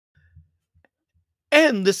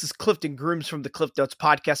And this is Clifton Grooms from the Cliff Notes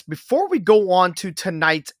podcast. Before we go on to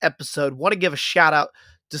tonight's episode, I want to give a shout out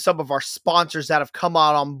to some of our sponsors that have come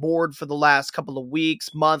out on board for the last couple of weeks,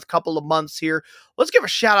 couple of months here. Let's give a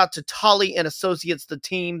shout out to Tully and Associates, the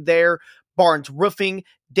team there, Barnes Roofing,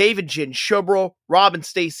 David Jin Shobro, Rob and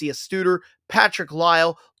Stacy Astuder, Patrick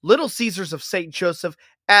Lyle, Little Caesars of St. Joseph,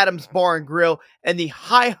 Adams Bar and Grill, and the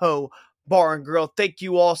Hi-Ho Bar and Grill. Thank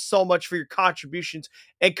you all so much for your contributions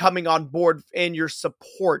and coming on board and your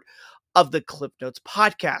support of the Cliff Notes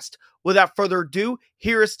podcast. Without further ado,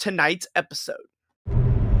 here is tonight's episode.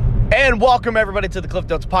 And welcome everybody to the Cliff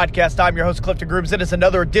Notes podcast. I'm your host, Clifton Grooms. It is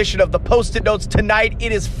another edition of the Post-it Notes. Tonight,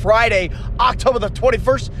 it is Friday, October the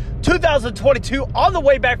 21st, 2022, on the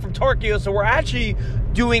way back from Tokyo. So we're actually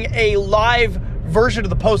doing a live version of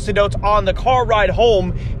the Post-it Notes on the car ride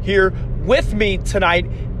home here. With me tonight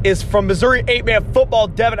is from Missouri 8-man football,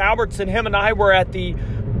 Devin Albertson. Him and I were at the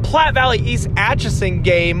Platte Valley East Atchison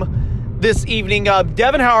game this evening.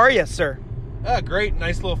 Devin, how are you, sir? Great.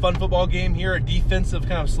 Nice little fun football game here. A defensive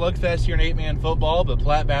kind of slugfest here in 8-man football, but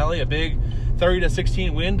Platte Valley, a big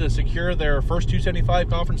 30-16 win to secure their first 275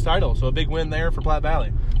 conference title. So a big win there for Platte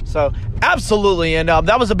Valley. So, absolutely, and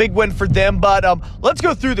that was a big win for them. But let's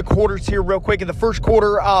go through the quarters here real quick. In the first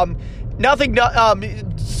quarter, nothing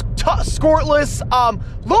scoreless.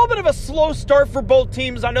 Little bit of a slow start for both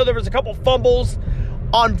teams. I know there was a couple fumbles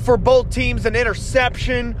for both teams, an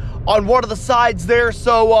interception on one of the sides there.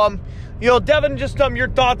 So, Devin, just your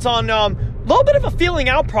thoughts on a little bit of a feeling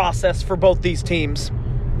out process for both these teams.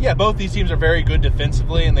 Yeah, both these teams are very good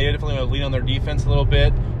defensively, and they definitely want to lean on their defense a little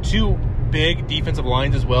bit. Two big defensive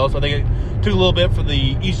lines as well, so I think it took a little bit for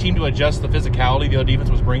each team to adjust the physicality the other defense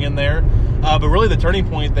was bringing there. But really the turning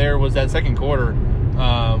point there was that second quarter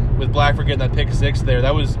with Blackford getting that pick six there.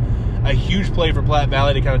 That was a huge play for Platte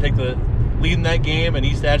Valley to kind of take the lead in that game, and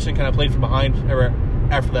East Atchison kind of played from behind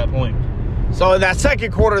after that point. So in that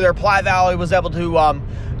second quarter there, Platte Valley was able to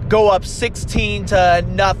go up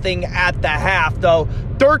 16-0 at the half, though.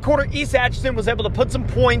 Third quarter, East Atchison was able to put some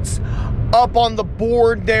points up on the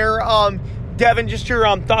board there. Devin, just your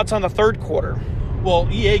thoughts on the third quarter. Well,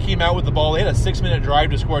 EA came out with the ball. They had a 6-minute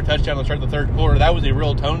drive to score a touchdown to start the third quarter. That was a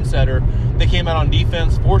real tone setter. They came out on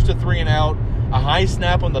defense, forced a 3-and-out, a high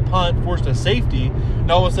snap on the punt, forced a safety,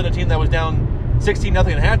 and all of a sudden a team that was down 16-0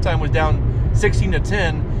 at halftime was down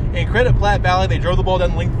 16-10. And credit Platte Valley, they drove the ball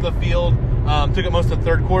down the length of the field, took it most of the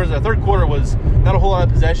third quarter. The third quarter was not a whole lot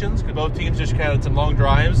of possessions because both teams just kind of had some long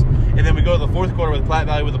drives. And then we go to the fourth quarter with Platte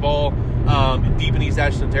Valley with the ball deep in East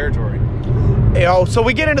Atchison territory. So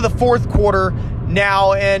we get into the fourth quarter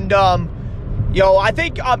now, and I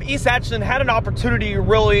think East Atchison had an opportunity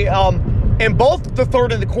really in both the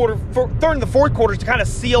third and the fourth quarters to kind of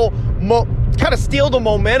steal the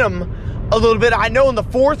momentum a little bit. I know in the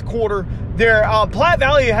fourth quarter, Platte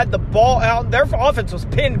Valley had the ball out. Their offense was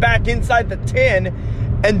pinned back inside the 10,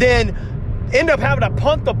 and then ended up having to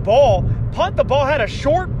punt the ball. Had a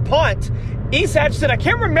short punt. East Atchison, I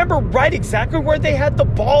can't remember right exactly where they had the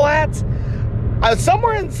ball at.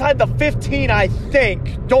 Somewhere inside the 15, I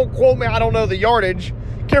think. Don't quote me. I don't know the yardage.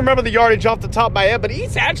 Can't remember the yardage off the top of my head. But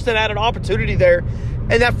East Atchison had an opportunity there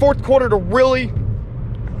in that fourth quarter to really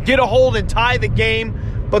get a hold and tie the game.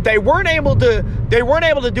 But they weren't able to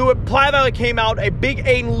do it. Platte Valley came out, a big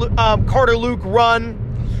Aiden Carter-Luke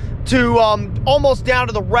run to almost down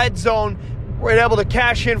to the red zone. Were able to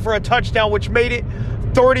cash in for a touchdown, which made it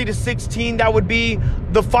 30-16. That would be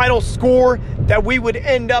the final score that we would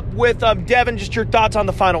end up with. Devin, just your thoughts on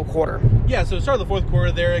the final quarter. Yeah, so to start the fourth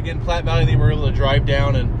quarter there, again, Platte Valley, they were able to drive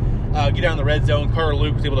down and get down the red zone.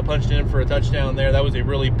 Carter-Luke was able to punch it in for a touchdown there. That was a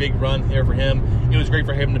really big run there for him. It was great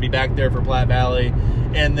for him to be back there for Platte Valley.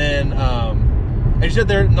 And then, as you said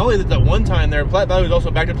there, not only that one time there, Platte Valley was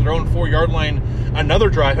also backed up to their own 4-yard line. Another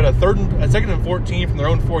drive had a 2nd and 14 from their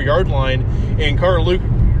own 4-yard line, and Carter-Luke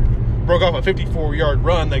broke off a 54-yard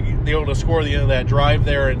run. They were able to score the end of that drive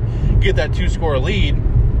there and get that 2-score lead.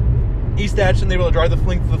 East Atchison, they were able to drive the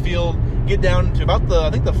length of the field, get down to about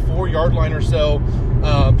the 4-yard line or so,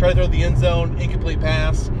 try to throw the end zone, incomplete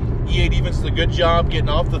pass. EA defense did a good job getting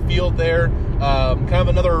off the field there. Kind of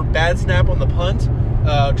another bad snap on the punt.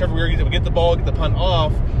 Trevor Weir was able to get the ball, get the punt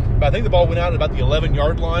off, but I think the ball went out at about the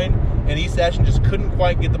 11-yard line, and East Atchison just couldn't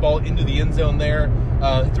quite get the ball into the end zone there.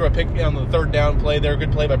 Threw a pick on the third down play there,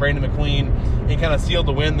 good play by Brandon McQueen, and kind of sealed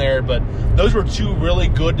the win there. But those were two really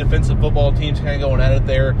good defensive football teams kind of going at it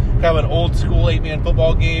there. Kind of an old school 8-man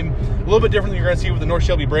football game. A little bit different than you're going to see with the North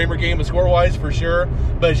Shelby Bramer game, score-wise for sure,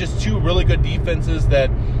 but it's just two really good defenses that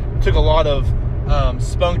took a lot of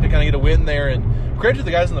spunk to kind of get a win there. And credit to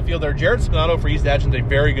the guys on the field there. Jared Spinato for East Atchison is a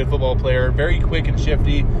very good football player, very quick and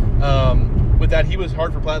shifty. with that, he was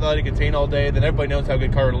hard for Platte Valley to contain all day. Then everybody knows how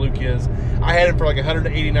good Carter Luke is. I had him for like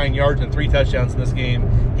 189 yards and 3 touchdowns in this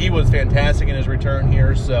game. He was fantastic in his return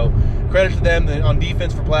here. So credit to them. Then on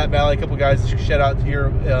defense for Platte Valley, a couple guys to shout out here.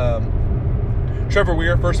 Trevor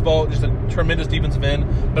Weir, first of all, just a tremendous defensive end,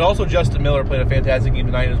 but also Justin Miller played a fantastic game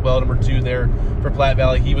tonight as well. Number 2 there for Platte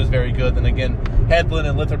Valley. He was very good. Then again, Hedlund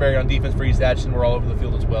and Litherberry on defense for East Atchison were all over the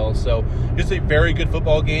field as well. So just a very good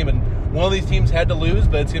football game, and one of these teams had to lose,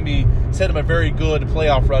 but it's going to be set up a very good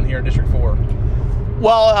playoff run here in District 4.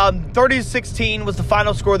 Well, 30-16 was the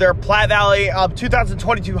final score there. Platte Valley,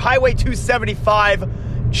 2022 Highway 275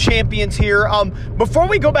 champions here. Before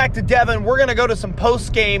we go back to Devin, we're going to go to some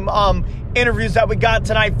post-game interviews that we got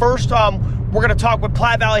tonight. First, we're going to talk with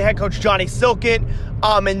Platte Valley head coach Johnny Silkett,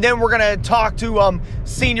 and then we're going to talk to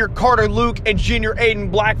senior Carter Luke and junior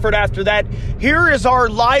Aiden Blackford after that. Here is our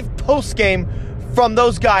live post-game from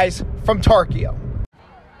those guys from Tarkio.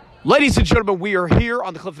 Ladies and gentlemen, we are here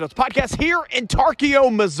on the Cliff Notes Podcast here in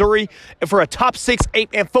Tarkio, Missouri, and for a top 6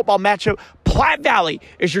 8-man football matchup. Platte Valley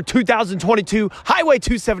is your 2022 Highway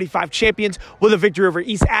 275 champions with a victory over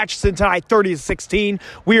East Atchison tonight, 30-16.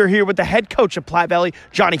 We are here with the head coach of Platte Valley.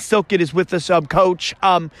 Johnny Silkett is with us, coach.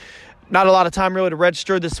 Not a lot of time really to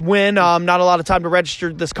register this win. Not a lot of time to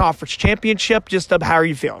register this conference championship. Just how are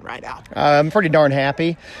you feeling right now? I'm pretty darn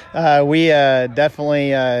happy. We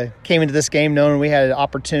definitely came into this game knowing we had an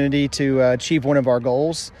opportunity to achieve one of our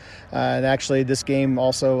goals. And actually, this game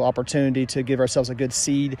also opportunity to give ourselves a good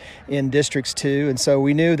seed in Districts 2. And so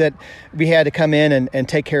we knew that we had to come in and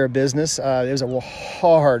take care of business. It was a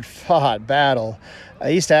hard-fought battle.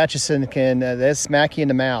 East Atchison can they smack you in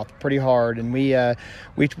the mouth pretty hard, and we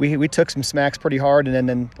took some smacks pretty hard, and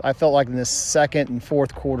then I felt like in the second and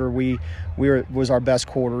fourth quarter was our best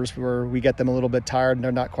quarters, where we get them a little bit tired and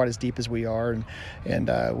they're not quite as deep as we are, and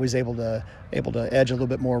was able to edge a little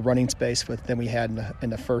bit more running space than we had in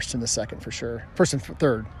the first and the second for sure, first and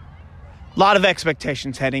third. A lot of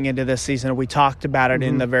expectations heading into this season. We talked about it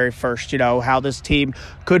in the very first, how this team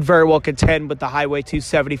could very well contend with the Highway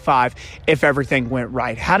 275 if everything went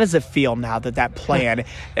right. How does it feel now that plan,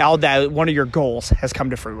 that one of your goals has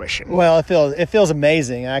come to fruition? Well, it feels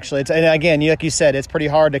amazing, actually. And again, like you said, it's pretty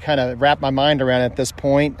hard to kind of wrap my mind around at this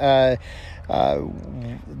point.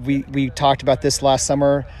 We talked about this last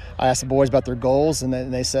summer. I asked the boys about their goals, and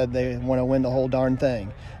they said they want to win the whole darn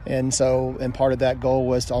thing. And part of that goal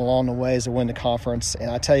was along the way is to win the conference. And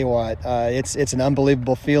I tell you what, it's an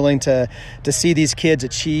unbelievable feeling to see these kids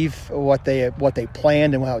achieve what they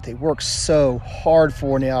planned and what they worked so hard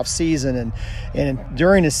for in the off season and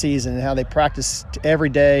during the season, and how they practice every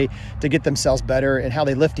day to get themselves better and how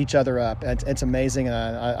they lift each other up. It's amazing. And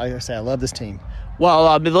I love this team.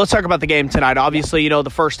 Well, let's talk about the game tonight. Obviously, the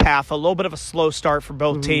first half, a little bit of a slow start for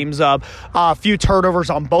both teams. A few turnovers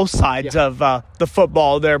on both sides of the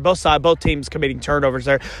football there. Both teams committing turnovers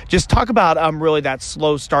there. Just talk about really that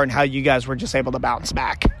slow start and how you guys were just able to bounce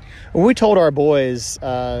back. When we told our boys,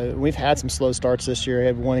 we've had some slow starts this year. We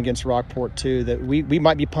had one against Rockport, too, that we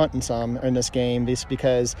might be punting some in this game just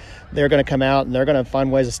because they're going to come out and they're going to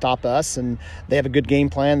find ways to stop us. And they have a good game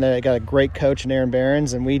plan. They got a great coach in Aaron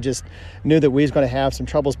Behrens, and we just knew that we was going to have some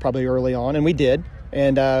troubles probably early on, and we did.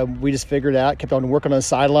 And we just figured it out, kept on working on the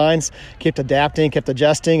sidelines, kept adapting, kept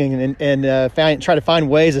adjusting, and try to find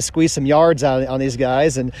ways to squeeze some yards out on these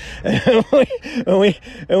guys. And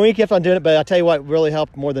we kept on doing it. But I'll tell you what really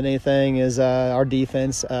helped more than anything is our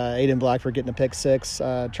defense. Aiden Blackford getting a pick six.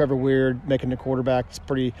 Trevor Weir making the quarterback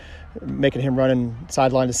making him running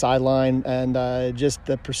sideline to sideline, and just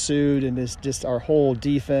the pursuit and just our whole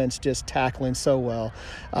defense just tackling so well.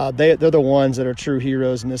 They're the ones that are true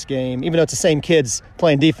heroes in this game, even though it's the same kids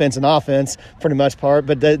playing defense and offense for the most part,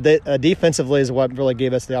 but defensively is what really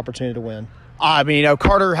gave us the opportunity to win.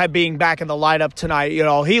 Carter had being back in the lineup tonight,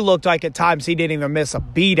 he looked like at times he didn't even miss a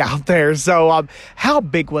beat out there. So how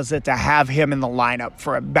big was it to have him back in the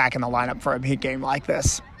lineup for a big game like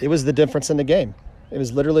this? It was the difference in the game. It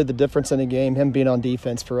was literally the difference in the game, him being on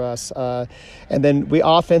defense for us. And then we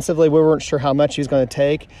weren't sure how much he was going to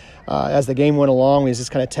take. As the game went along, we was just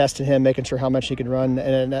kind of testing him, making sure how much he could run.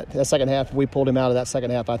 And in that second half, if we pulled him out of that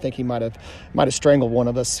second half, I think he might have strangled one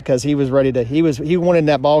of us, because he was ready to. He wanted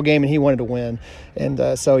that ball game and he wanted to win. And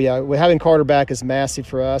having Carter back is massive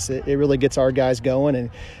for us. It really gets our guys going.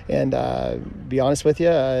 And be honest with you,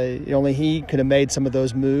 only he could have made some of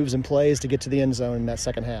those moves and plays to get to the end zone in that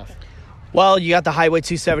second half. Well, you got the Highway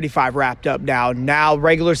 275 wrapped up now. Now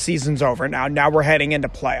regular season's over. Now we're heading into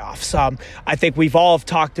playoffs. I think we've all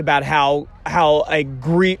talked about how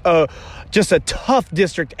just a tough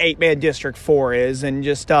District 8-man District 4 is, and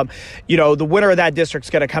just the winner of that district's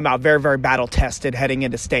going to come out very, very battle tested heading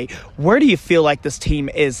into state. Where do you feel like this team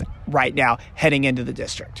is right now heading into the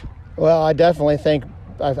district? Well, I definitely think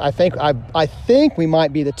I think we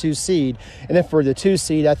might be the 2 seed, and if we're the 2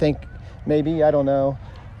 seed, I think maybe, I don't know.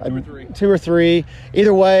 2 or 3.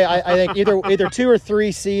 Either way, I think either 2 or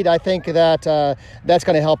 3 seed. I think that that's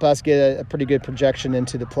going to help us get a pretty good projection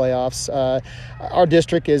into the playoffs. Our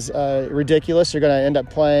district is ridiculous. You're going to end up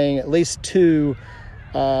playing at least 2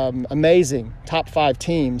 amazing top 5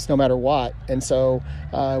 teams, no matter what. And so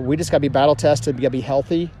we just got to be battle tested. We got to be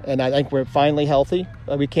healthy, and I think we're finally healthy.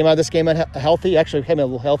 We came out of this game healthy. Actually, we came out a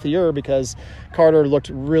little healthier because Carter looked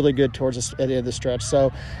really good towards us at the end of the stretch.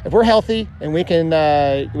 So if we're healthy and we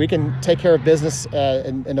can take care of business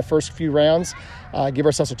in the first few rounds, give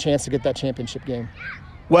ourselves a chance to get that championship game.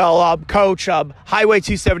 Well, Coach, Highway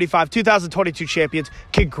 275, 2022 champions,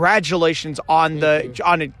 congratulations on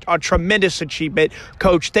a tremendous achievement.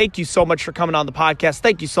 Coach, thank you so much for coming on the podcast.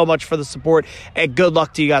 Thank you so much for the support, and good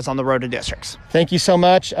luck to you guys on the road to districts. Thank you so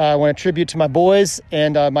much. I want to tribute to my boys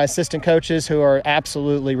and my assistant coaches, who are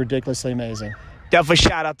absolutely ridiculously amazing. Definitely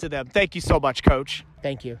shout out to them. Thank you so much, Coach.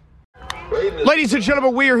 Thank you. Ladies and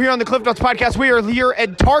gentlemen, we are here on the Cliff Notes Podcast. We are here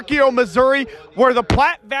in Tarkio, Missouri, where the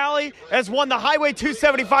Platte Valley has won the Highway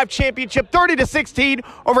 275 championship 30-16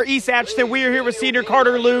 over East Atchison. We are here with senior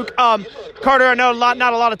Carter Luke. Carter, I know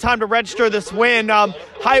not a lot of time to register this win.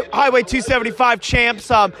 Highway 275 champs.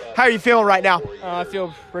 How are you feeling right now? I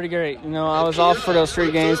feel pretty great. I was off for those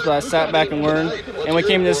 3 games, but I sat back and learned. And we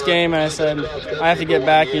came to this game, and I said, I have to get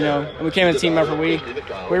back, And we came as a team effort.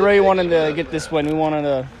 We really wanted to get this win. We wanted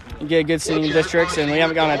to get good seeding districts, and we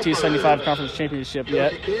haven't gotten a 275 conference championship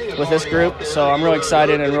yet with this group. So I'm really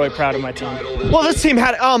excited and really proud of my team. Well, this team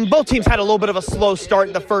had both teams had a little bit of a slow start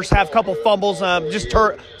in the first half, couple fumbles,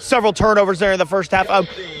 several turnovers there in the first half.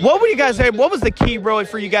 What would you guys say? What was the key really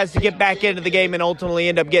for you guys to get back into the game and ultimately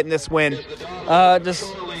end up getting this win?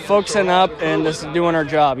 Just focusing up and just doing our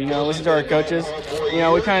job. Listen to our coaches.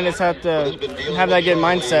 We kind of just have to have that good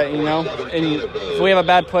mindset. And if we have a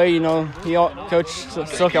bad play, Coach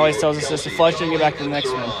Silk always tells us just to flush it and get back to the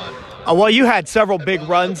next one. Well, you had several big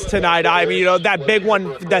runs tonight. I mean, that big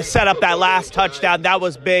one that set up that last touchdown, that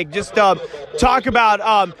was big. Just talk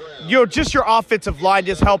about just your offensive line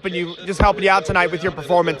just helping you out tonight with your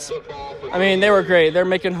performance. I mean, they were great. They're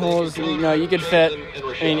making holes. You could fit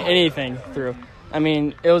anything through. I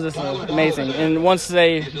mean, it was just amazing. And once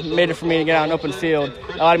they made it for me to get out in open field,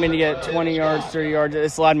 it allowed me to get 20 yards, 30 yards.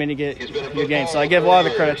 It's allowed me to get good games. So I give a lot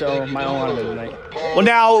of the credit to my own linemen tonight. Well,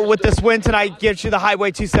 now with this win tonight, gives you the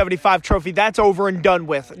Highway 275 trophy. That's over and done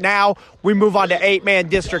with. Now we move on to 8-man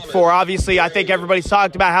District 4. Obviously, I think everybody's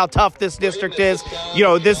talked about how tough this district is.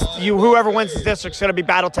 Whoever wins this district is going to be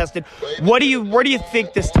battle tested. Where do you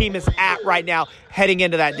think this team is at right now heading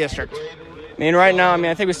into that district? Right now,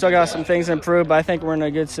 I think we still got some things to improve, but I think we're in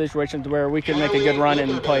a good situation to where we can make a good run in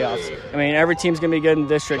the playoffs. Every team's going to be good in the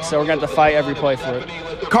district, so we're going to have to fight every play for it.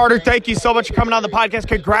 Carter, thank you so much for coming on the podcast.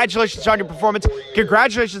 Congratulations on your performance.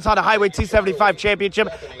 Congratulations on the Highway 275 championship,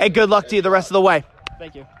 and good luck to you the rest of the way.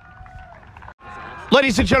 Thank you.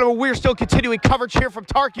 Ladies and gentlemen, we're still continuing coverage here from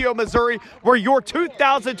Tarkio, Missouri, where your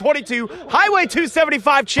 2022 Highway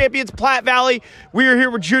 275 champions, Platte Valley. We are here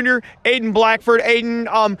with junior Aiden Blackford.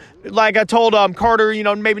 Aiden, like I told Carter,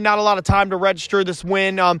 maybe not a lot of time to register this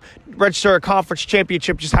win, register a conference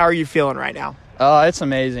championship. Just how are you feeling right now? It's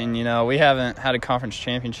amazing. We haven't had a conference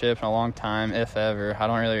championship in a long time, if ever. I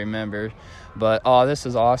don't really remember. But, this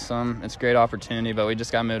is awesome. It's a great opportunity, but we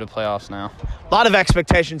just got to move to playoffs now. A lot of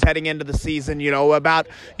expectations heading into the season, about,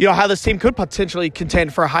 how this team could potentially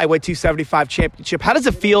contend for a Highway 275 championship. How does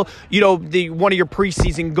it feel, one of your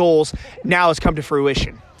preseason goals now has come to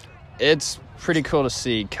fruition? It's pretty cool to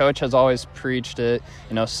see. Coach has always preached it,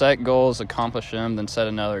 set goals, accomplish them, then set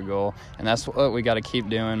another goal. And that's what we got to keep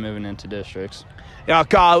doing moving into districts.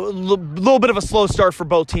 A little bit of a slow start for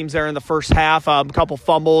both teams there in the first half. A couple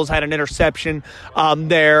fumbles, had an interception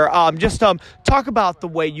there. Talk about the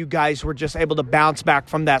way you guys were just able to bounce back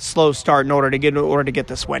from that slow start in order to get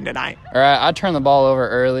this win tonight. All right, I turned the ball over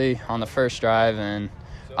early on the first drive, and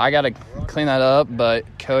I got to clean that up. But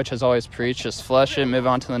Coach has always preached, just flush it, move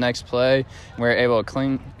on to the next play. We're able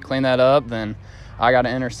to clean that up, then I got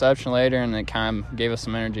an interception later, and it kind of gave us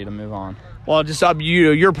some energy to move on. Well, just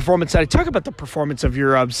your performance tonight. Talk about the performance of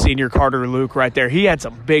your senior Carter Luke right there. He had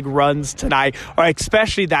some big runs tonight, or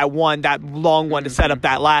especially that long one to set up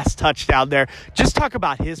that last touchdown there. Just talk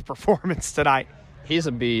about his performance tonight. He's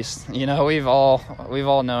a beast. You know, we've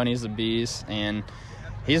all known he's a beast, and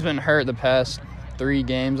he's been hurt the past 3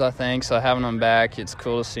 games, I think. So having him back, it's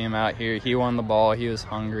cool to see him out here. He won the ball. He was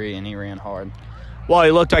hungry, and he ran hard. Well,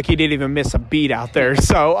 he looked like he didn't even miss a beat out there.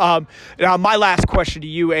 So my last question to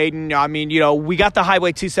you, Aiden. I mean, we got the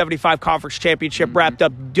Highway 275 Conference Championship wrapped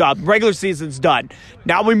up. Regular season's done.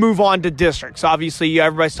 Now we move on to districts. Obviously,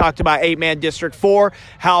 everybody's talked about 8-man District 4,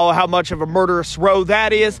 how much of a murderous row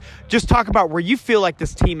that is. Just talk about where you feel like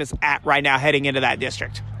this team is at right now heading into that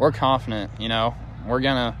district. We're confident.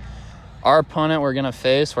 Our opponent we're going to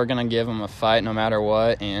face, we're going to give them a fight no matter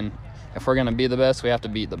what. And if we're going to be the best, we have to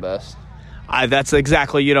beat the best. That's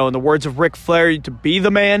exactly, in the words of Ric Flair, to be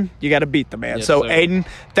the man, you got to beat the man. Yes, so, sir. Aiden,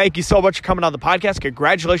 thank you so much for coming on the podcast.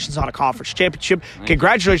 Congratulations on a conference championship.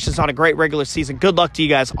 Congratulations on a great regular season. Good luck to you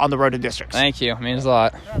guys on the road to districts. Thank you. It means a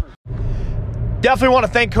lot. Definitely want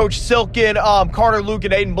to thank Coach Silkin, Carter Luke,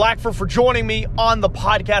 and Aiden Blackford for joining me on the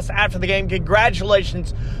podcast after the game.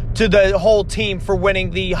 Congratulations to the whole team for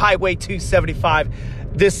winning the Highway 275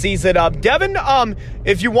 this season. Devin,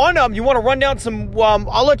 if you want to run down some,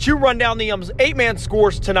 I'll let you run down the 8-man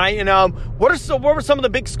scores tonight. And what were some of the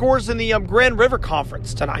big scores in the Grand River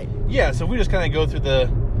Conference tonight? Yeah, so if we just kind of go through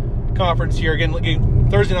the conference here again.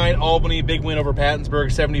 Thursday night, Albany, big win over Pattonsburg,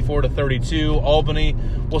 74-32. Albany,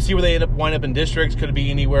 we'll see where they wind up in districts. Could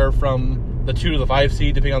be anywhere from the 2 to the 5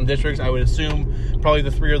 seed, depending on the districts. I would assume probably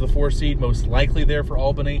the 3 or the 4 seed, most likely there for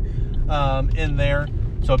Albany in there.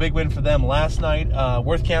 So a big win for them last night.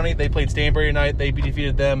 Worth County, they played Stanberry tonight. They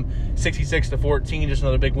defeated them 66-14. Just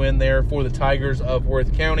another big win there for the Tigers of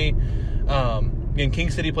Worth County. Again,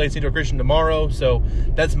 King City plays St. Joe Christian tomorrow, so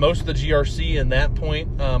that's most of the GRC in that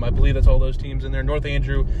point. I believe that's all those teams in there. North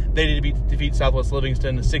Andrew, they did defeat Southwest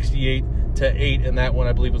Livingston 68-8, and that one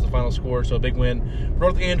I believe was the final score. So a big win.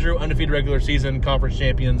 North Andrew, undefeated regular season conference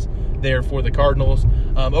champions there for the Cardinals.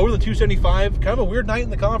 Over the 275, kind of a weird night in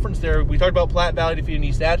the conference there. We talked about Platte Valley defeating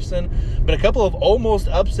East Atchison, but a couple of almost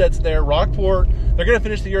upsets there. Rockport, they're going to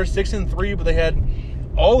finish the year 6-3, but they had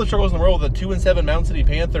all the struggles in the world with the 2-7 Mountain City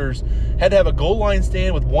Panthers. Had to have a goal line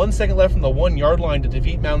stand with 1 second left from the 1-yard line to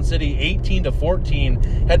defeat Mountain City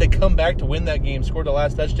 18-14. Had to come back to win that game. Scored the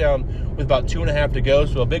last touchdown with about 2.5 to go.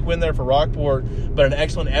 So a big win there for Rockport, but an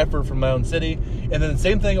excellent effort from Mountain City. And then the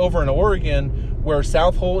same thing over in Oregon, where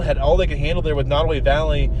South Holt had all they could handle there with Nottoway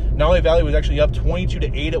Valley. Nottoway Valley was actually up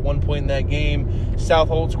 22-8 at one point in that game. South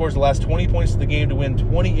Holt scores the last 20 points of the game to win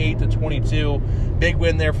 28-22. Big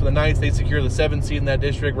win there for the Knights. They secure the 7th seed in that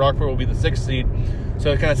district. Rockport will be the 6th seed.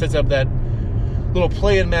 So it kind of sets up that little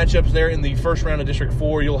play-in matchups there in the first round of District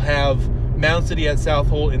 4. You'll have Mound City at South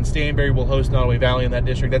Holt, and Stanberry will host Nottoway Valley in that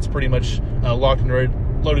district. That's pretty much locked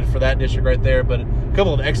and loaded for that district right there. But a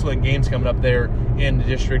couple of excellent games coming up there in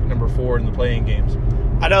District number 4 in the play-in games.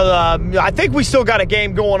 I know. I think we still got a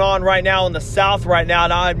game going on right now in the South right now.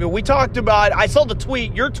 And I mean, we talked about. I saw the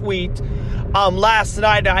tweet, your tweet, last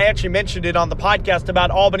night. I actually mentioned it on the podcast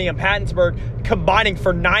about Albany and Pattonsburg combining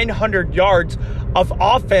for 900 yards of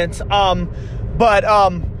offense. But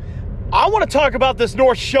I want to talk about this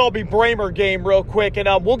North Shelby-Bramer game real quick, and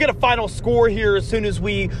we'll get a final score here as soon as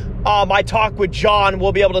I talk with John.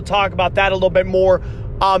 We'll be able to talk about that a little bit more.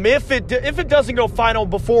 If it doesn't go final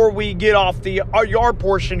before we get off our yard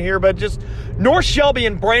portion here, but just North Shelby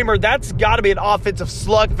and Bramer, that's got to be an offensive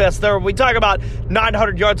slugfest there. We talk about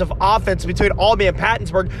 900 yards of offense between Albany and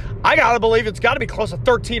Pattonsburg. I got to believe it's got to be close to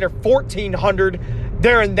 1,300 or 1,400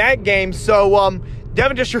 there in that game. So,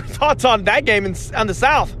 Devin, just your thoughts on that game on the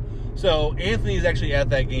South. So, Anthony is actually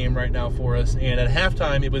at that game right now for us, and at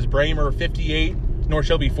halftime, it was Bramer 58, North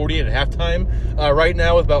Shelby 48 at halftime. Right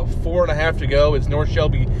now, with about 4.5 to go, it's North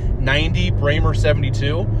Shelby 90, Bramer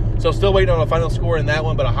 72. So still waiting on a final score in that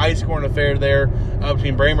one, but a high-scoring affair there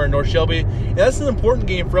between Bramer and North Shelby. And that's an important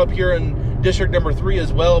game for up here in District number 3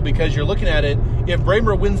 as well, because you're looking at it. If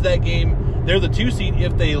Bramer wins that game, they're the 2 seed.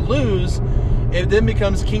 If they lose, it then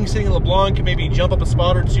becomes King City and LeBlanc can maybe jump up a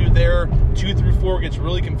spot or 2 there. 2 through 4 gets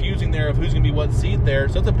really confusing there of who's going to be what seed there.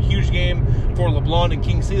 So it's a huge game for LeBlanc and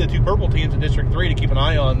King City, the 2 purple teams in District 3 to keep an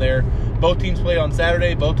eye on there. Both teams play on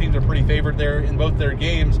Saturday. Both teams are pretty favored there in both their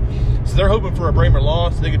games. So they're hoping for a Bramer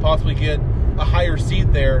loss so they could possibly get a higher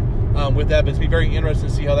seed there with that. But it's going to be very interesting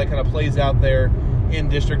to see how that kind of plays out there in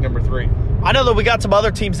District number 3. I know that we got some other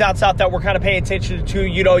teams down south that we're kind of paying attention to.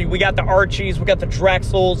 You know, we got the Archies, we got the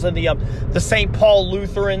Drexels, and the St. Paul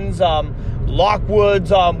Lutherans.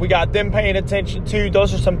 Lockwood's, we got them paying attention too.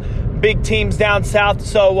 Those are some big teams down south.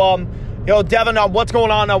 So, Devin, what's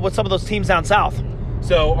going on with some of those teams down south?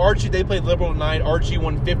 So Archie, they played Liberal tonight. Archie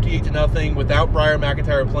won 58-0 without Briar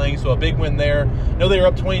McIntyre playing, so a big win there. I know they were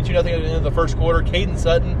up 22-0 at the end of the first quarter. Caden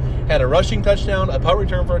Sutton had a rushing touchdown, a punt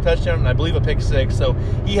return for a touchdown, and I believe a pick six. So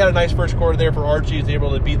he had a nice first quarter there for Archie. He's able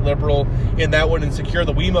to beat Liberal in that one and secure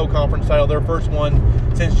the WeMo Conference title, their first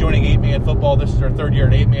one since joining 8-man football. This is their third year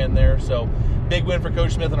in 8-man there. So big win for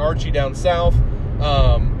Coach Smith and Archie down south.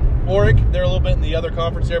 Oric, they're a little bit in the other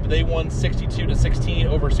conference there, but they won 62-16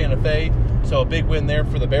 over Santa Fe. So a big win there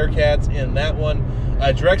for the Bearcats in that one.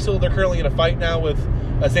 Drexel, they're currently in a fight now with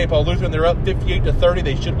St. Paul Lutheran. They're up 58-30.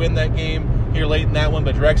 They should win that game here late in that one.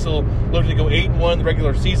 But Drexel looking to go 8-1 in the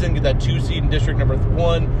regular season, get that 2 seed in district number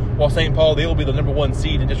 1. While St. Paul, they will be the number 1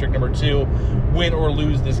 seed in district number 2. Win or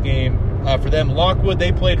lose this game for them. Lockwood,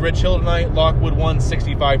 they played Rich Hill tonight. Lockwood won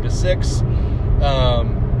 65-6.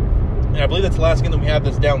 And I believe that's the last game that we have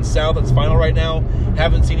that's down south. That's final right now.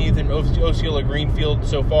 Haven't seen anything from Osceola Greenfield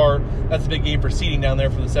so far. That's a big game for seeding down there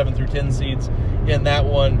for the 7 through 10 seeds in that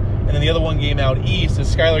one. And then the other one game out east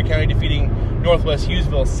is Schuyler County defeating Northwest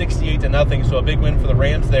Hughesville 68-0. So a big win for the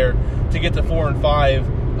Rams there to get to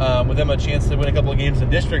 4-5, with them a chance to win a couple of games in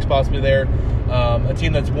districts possibly there. A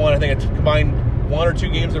team that's won, I think, a combined 1 or 2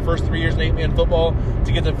 games their first 3 years in 8-man football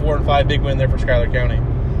to get to 4-5. Big win there for Schuyler County.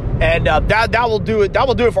 And that will do it. That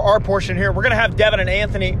will do it for our portion here. We're going to have Devin and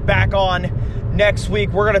Anthony back on next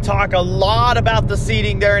week. We're going to talk a lot about the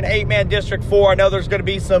seeding there in 8-man District 4. I know there's going to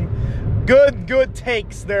be some good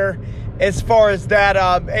takes there as far as that.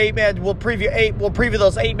 8-man, we'll preview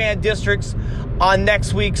those 8-man districts on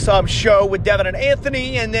next week's show with Devin and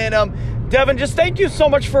Anthony. And then Devin, just thank you so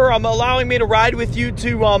much for allowing me to ride with you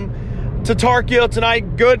to Tarkio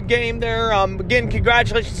tonight. Good game there. Again,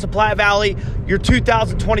 congratulations to Platte Valley, your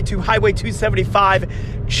 2022 Highway 275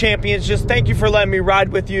 champions. Just thank you for letting me ride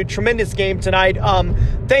with you. Tremendous game tonight.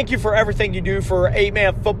 Thank you for everything you do for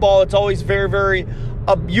 8-man football. It's always very,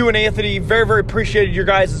 you and Anthony, very appreciated your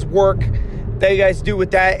guys' work that you guys do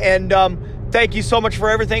with that. And thank you so much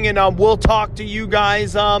for everything. And we'll talk to you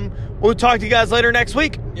guys. We'll talk to you guys later next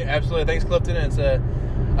week. Yeah, absolutely. Thanks, Clifton. It's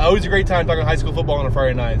always a great time talking high school football on a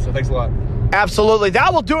Friday night, so thanks a lot. Absolutely.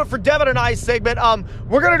 That will do it for Devin and I's segment.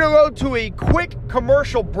 We're going to go to a quick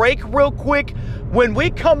commercial break real quick. When we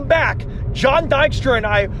come back, John Dykstra and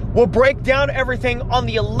I will break down everything on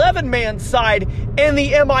the 11-man side in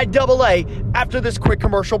the MIAA after this quick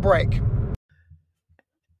commercial break.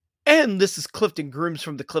 And this is Clifton Grooms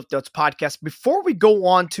from the Cliff Notes Podcast. Before we go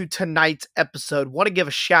on to tonight's episode, I want to give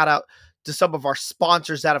a shout out to some of our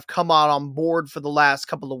sponsors that have come out on board for the last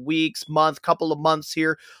couple of weeks, couple of months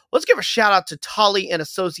here. Let's give a shout out to Tully and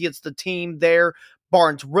Associates, the team there,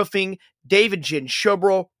 Barnes Roofing, David Jen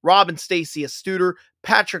Shobro, Rob and Stacy Astuder,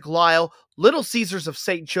 Patrick Lyle, Little Caesars of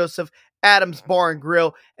St. Joseph, Adams Bar and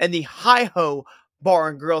Grill, and the Hi-Ho Bar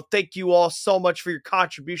and Grill. Thank you all so much for your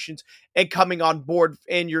contributions and coming on board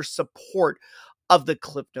and your support of the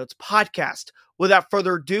Cliff Notes Podcast. Without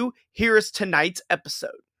further ado, here is tonight's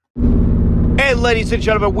episode. And ladies and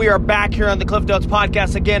gentlemen, we are back here on the Cliff Notes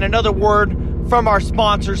Podcast again. Another word from our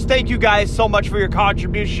sponsors. Thank you guys so much for your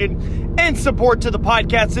contribution and support to the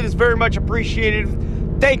podcast. It is very much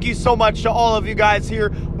appreciated. Thank you so much to all of you guys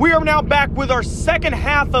here. We are now back with our second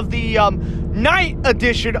half of the night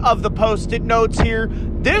edition of the Post-it Notes here.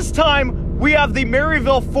 This time, we have the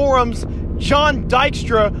Maryville Forum's John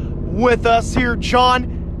Dykstra with us here.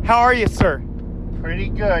 John, how are you, sir? Pretty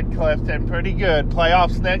good, Clifton. Pretty good.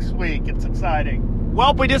 Playoffs next week. It's exciting.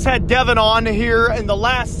 Well, we just had Devin on here in the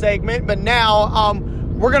last segment, but now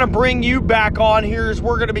we're going to bring you back on here as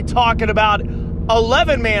we're going to be talking about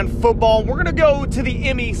 11-man football. We're going to go to the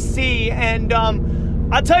MEC, and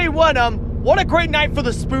I'll tell you what a great night for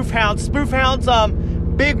the Spoof Hounds. Spoof Hounds,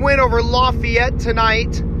 big win over Lafayette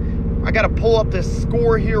tonight. I got to pull up this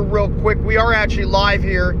score here real quick. We are actually live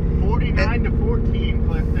here. 49-14,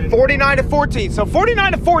 Clifton. 49-14. So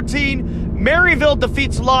 49-14, Maryville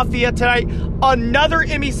defeats Lafayette tonight. Another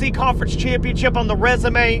MEC Conference Championship on the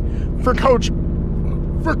resume for Coach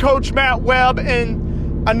Matt Webb,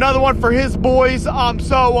 and another one for his boys.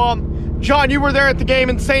 John, you were there at the game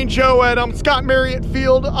in St. Joe at Scott Marriott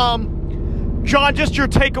Field. John, just your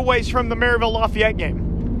takeaways from the Maryville Lafayette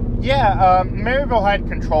game. Yeah, Maryville had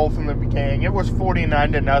control from the beginning. It was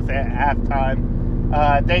 49-0 at halftime.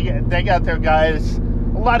 They got their guys,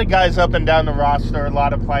 a lot of guys up and down the roster, a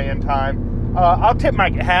lot of playing time. I'll tip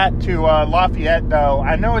my hat to Lafayette, though.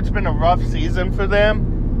 I know it's been a rough season for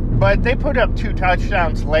them, but they put up 2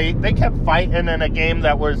 touchdowns late. They kept fighting in a game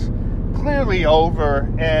that was clearly over,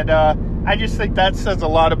 and I just think that says a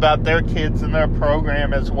lot about their kids and their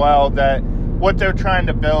program as well, that what they're trying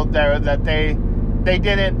to build there, that they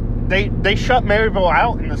shut Maryville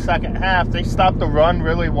out in the second half. They stopped the run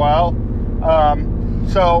really well.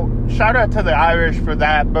 So shout out to the Irish for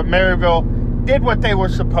that. But Maryville did what they were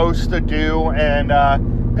supposed to do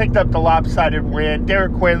and picked up the lopsided win.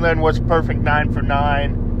 Derek Quinlan was perfect 9 for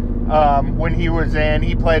 9 when he was in.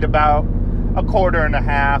 He played about a quarter and a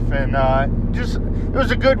half, and it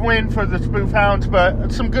was a good win for the Spoof Hounds,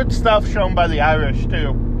 but some good stuff shown by the Irish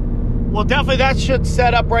too. Well, definitely that should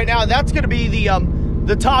set up right now. That's going to be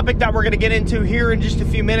the topic that we're going to get into here in just a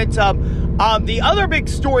few minutes. The other big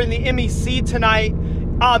story in the MEC tonight,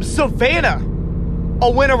 Savannah, a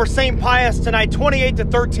win over St. Pius tonight,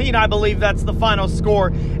 28-13, I believe that's the final score.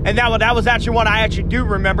 And that was actually one I actually do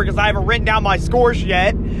remember because I haven't written down my scores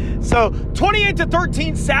yet. So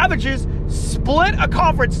 28-13, Savages split a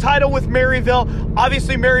conference title with Maryville.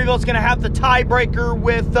 Obviously, Maryville's going to have the tiebreaker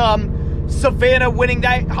with Savannah winning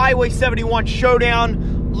that Highway 71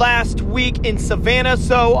 showdown last week in Savannah.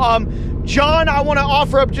 So, John, I want to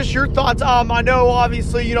offer up just your thoughts. I know,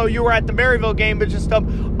 obviously, you were at the Maryville game, but just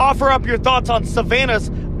offer up your thoughts on Savannah's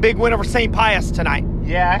big win over St. Pius tonight.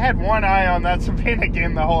 Yeah, I had one eye on that Savannah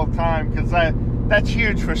game the whole time because that's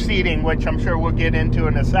huge for seeding, which I'm sure we'll get into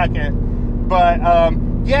in a second. But,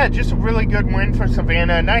 yeah, just a really good win for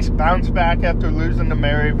Savannah. A nice bounce back after losing to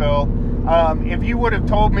Maryville. If you would have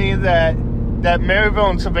told me that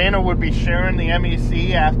Maryville and Savannah would be sharing the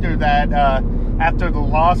MEC after that, after the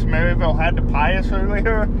loss Maryville had to Pius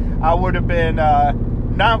earlier, I would have been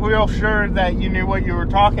not real sure that you knew what you were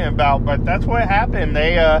talking about. But that's what happened.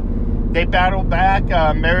 They battled back.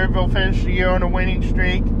 Maryville finished the year on a winning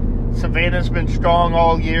streak. Savannah's been strong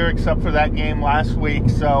all year except for that game last week.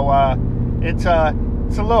 So it's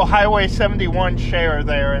a little Highway 71 share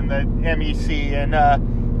there in the MEC,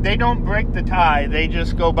 and they don't break the tie. They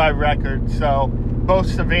just go by record. So both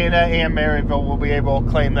Savannah and Maryville will be able to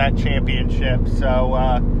claim that championship. So,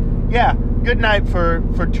 yeah, good night for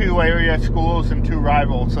two area schools and two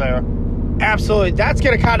rivals there. Absolutely. That's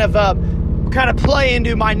going to kind of play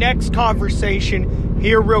into my next conversation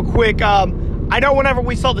here real quick. I know whenever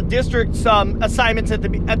we saw the district's assignments at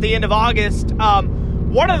the end of August,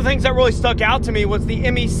 one of the things that really stuck out to me was the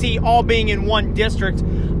MEC all being in one district.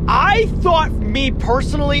 I thought, me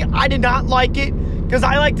personally, I did not like it because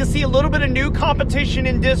I like to see a little bit of new competition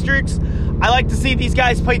in districts. I like to see these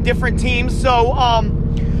guys play different teams. So,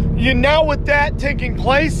 now with that taking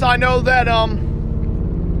place, I know that,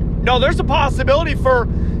 there's a possibility for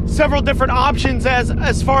several different options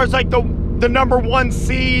as far as like the number one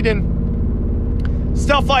seed and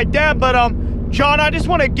stuff like that. But, John, I just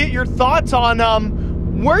want to get your thoughts on,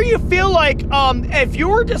 where you feel like, if you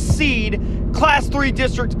were to seed Class 3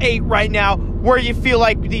 District 8 right now, where you feel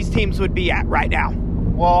like these teams would be at right now?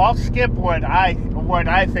 Well, I'll skip what I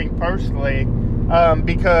think personally,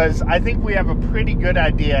 because I think we have a pretty good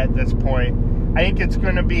idea at this point. I think it's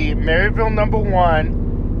going to be Maryville number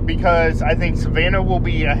 1, because I think Savannah will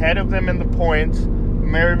be ahead of them in the points.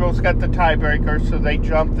 Maryville's got the tiebreaker, so they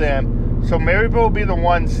jump them. So Maryville will be the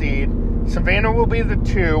 1 seed. Savannah will be the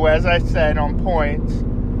 2, as I said, on points.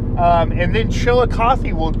 And then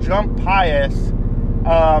Chillicothe will jump Pius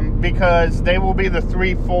because they will be the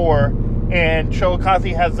 3-4, and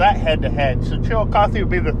Chillicothe has that head-to-head. So Chillicothe will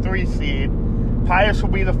be the 3 seed, Pius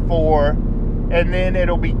will be the 4, and then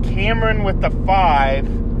it'll be Cameron with the 5,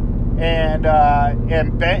 and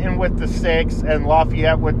Benton with the 6, and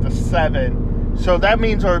Lafayette with the 7. So that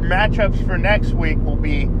means our matchups for next week will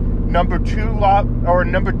be number 2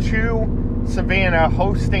 Savannah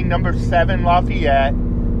hosting number 7 Lafayette,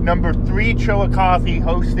 number 3 Chillicothe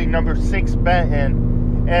hosting number 6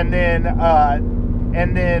 Benton, and then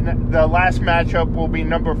the last matchup will be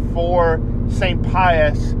number 4 St.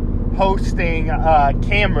 Pius hosting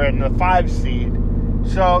Cameron, the 5 seed.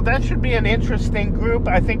 So that should be an interesting group.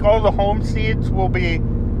 I think all the home seeds will be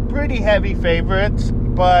pretty heavy favorites,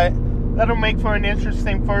 but that'll make for an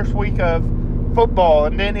interesting first week of football.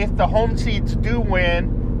 And then if the home seeds do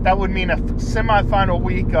win, that would mean a semifinal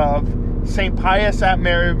week of St. Pius at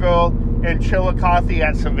Maryville and Chillicothe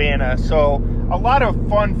at Savannah. So a lot of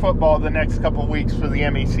fun football the next couple weeks for the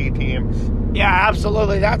MEC teams. Yeah,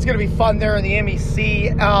 absolutely. That's going to be fun there in the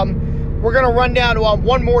MEC. We're going to run down to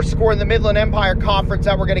one more score in the Midland Empire Conference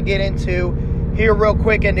that we're going to get into here real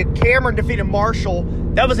quick. And Cameron defeated Marshall.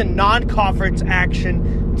 That was in non-conference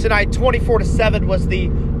action tonight. 24-7 was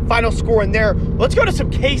the final score in there. Let's go to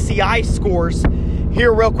some KCI scores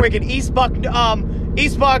here real quick. And East Buck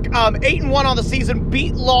 8-1 on the season,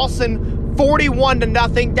 beat Lawson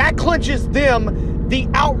 41-0. That clinches them the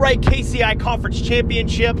outright KCI Conference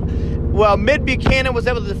Championship. Mid Buchanan was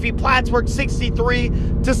able to defeat Plattsburgh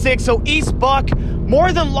 63-6. So East Buck,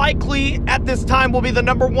 more than likely at this time, will be the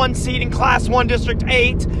number 1 seed in Class 1 District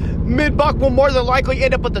 8. Mid Buck will more than likely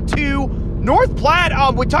end up with the 2. North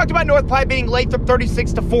Platte, we talked about North Platte being Lathrop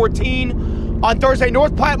 36-14 on Thursday.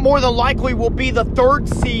 North Platte more than likely will be the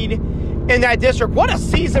 3rd seed in that district. What a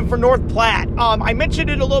season for North Platte. I mentioned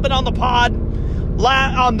it a little bit on the pod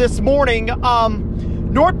this morning.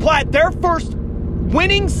 North Platte, their first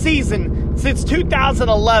winning season since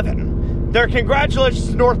 2011. Congratulations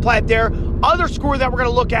to North Platte there. Other score that we're going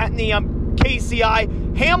to look at in the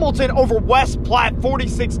KCI, Hamilton over West Platte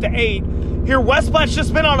 46-8. Here, West Platte's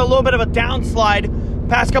just been on a little bit of a downslide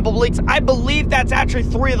past couple of weeks. I believe that's actually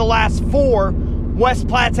 3 of the last 4 West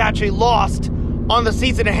Platte's actually lost on the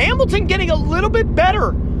season. And Hamilton getting a little bit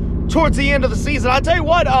better towards the end of the season. I'll tell you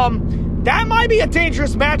what, that might be a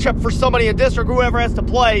dangerous matchup for somebody in district, whoever has to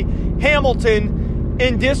play Hamilton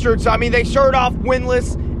in districts. I mean, they started off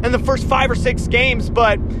winless in the first 5 or 6 games,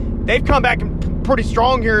 but they've come back pretty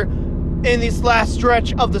strong here in this last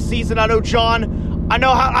stretch of the season. I know, John, I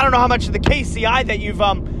don't know how much of the KCI that you've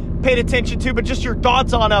paid attention to, but just your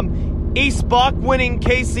thoughts on East Buck winning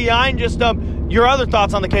KCI and just your other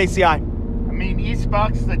thoughts on the KCI. I mean, East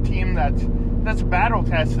Buck's the team that's battle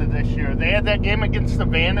tested this year. They had that game against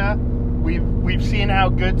Savannah. We've seen how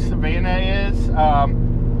good Savannah is.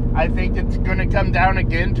 I think it's going to come down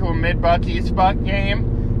again to a Mid-Buck East Buck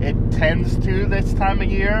game. It tends to this time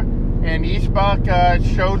of year. And East Buck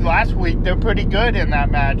showed last week they're pretty good in that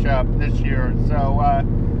matchup this year. So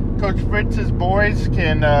Coach Fritz's boys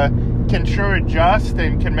can sure adjust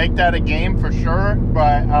and can make that a game for sure.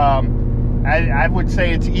 But I would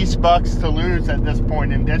say it's East Bucks to lose at this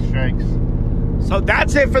point in districts. So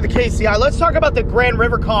that's it for the KCI. Let's talk about the Grand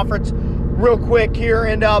River Conference real quick here.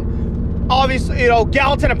 And obviously,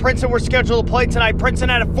 Gallatin and Princeton were scheduled to play tonight. Princeton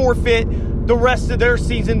had to forfeit the rest of their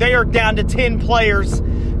season. They are down to 10 players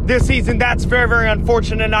this season. That's very, very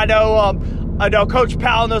unfortunate. And I know Coach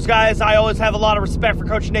Powell and those guys. I always have a lot of respect for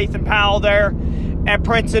Coach Nathan Powell there at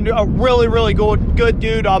Princeton. A really, really good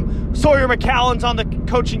dude. Sawyer McCallan's on the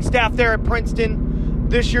coaching staff there at Princeton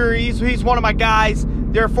this year. He's one of my guys.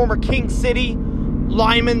 They're a former King City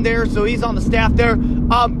lineman there, so he's on the staff there.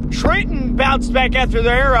 Trenton bounced back after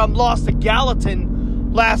their loss to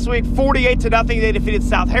Gallatin last week, 48-0. They defeated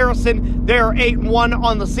South Harrison. They're 8-1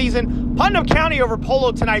 on the season. Putnam County over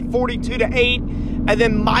Polo tonight, 42-8, and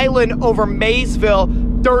then Milan over Maysville,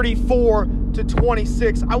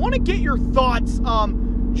 34-26. I want to get your thoughts,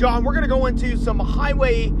 John. We're going to go into some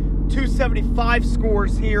Highway 275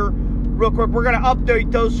 scores here real quick. We're going to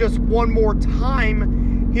update those just one more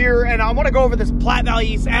time here, and I want to go over this Platte Valley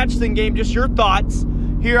East Atchison game. Just your thoughts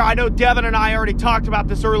here. I know Devin and I already talked about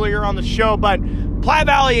this earlier on the show, but Platte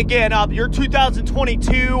Valley again, your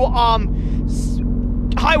 2022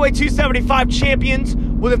 Highway 275 champions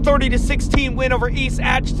with a 30-16 win over East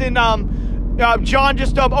Atchison. John,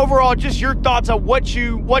 just overall, just your thoughts on what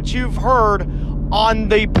you've heard on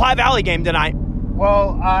the Platte Valley game tonight.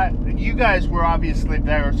 Well, you guys were obviously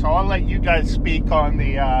there, so I'll let you guys speak on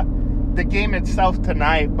the game itself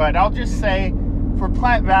tonight. But I'll just say, for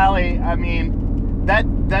Platte Valley, I mean, that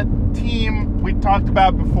team we talked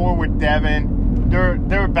about before with Devin,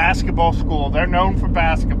 they're a basketball school. They're known for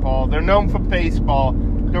basketball. They're known for baseball.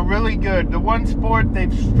 They're really good. The one sport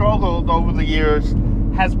they've struggled over the years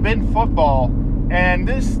has been football. And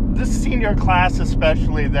this senior class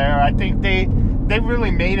especially there, I think they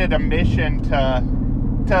really made it a mission to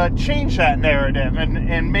change that narrative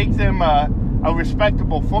and make them a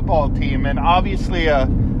respectable football team, and obviously a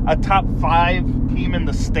top 5 team in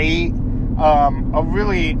the state, a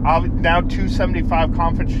really now 275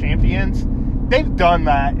 conference champions. They've done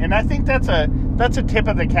that, and I think that's a tip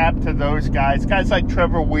of the cap to those guys like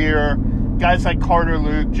Trevor Weir, guys like Carter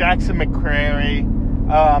Luke, Jackson McCrary.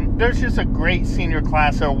 There's just a great senior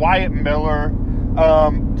class there. Wyatt Miller,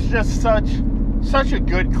 just such a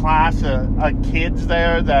good class of kids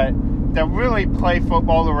there that really play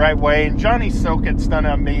football the right way. And Johnny Silkett's done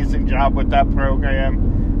an amazing job with that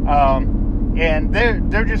program. And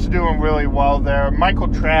they're just doing really well there. Michael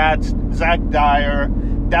Tratz, Zach Dyer,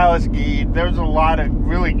 Dallas Geed, there's a lot of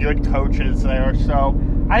really good coaches there. So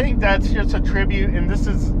I think that's just a tribute, and this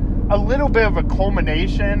is a little bit of a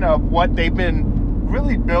culmination of what they've been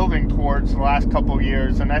really building towards the last couple of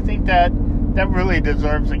years. And I think that really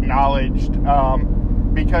deserves acknowledged,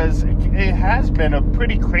 because it has been a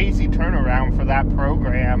pretty crazy turnaround for that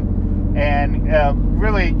program, and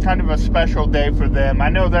really kind of a special day for them. I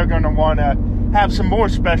know they're going to want to have some more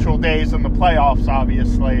special days in the playoffs,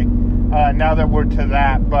 obviously, now that we're to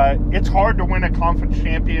that. But it's hard to win a conference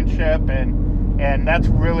championship, and And that's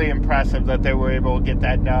really impressive that they were able to get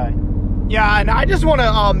that done. Yeah, and I just want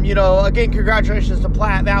to, again, congratulations to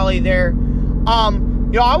Platte Valley there.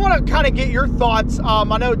 I want to kind of get your thoughts.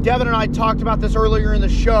 I know Devin and I talked about this earlier in the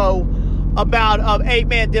show about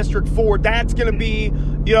 8-man District 4. That's going to be,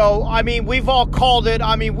 we've all called it.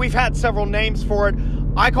 We've had several names for it.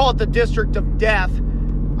 I call it the District of Death.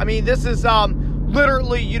 This is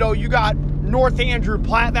literally, you got North Andrew,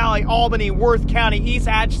 Platte Valley, Albany, Worth County, East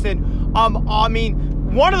Atchison.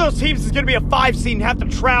 One of those teams is going to be a 5 seed and have to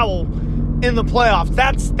travel in the playoffs.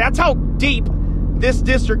 That's how deep this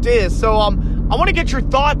district is. So I want to get your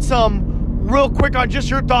thoughts real quick on just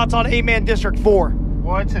your thoughts on 8-man District 4.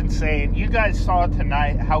 Well, it's insane. You guys saw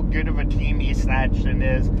tonight how good of a team East Atchison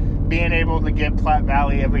is, being able to get Platte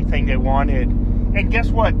Valley everything they wanted. And guess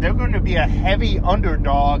what? They're going to be a heavy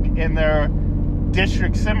underdog in their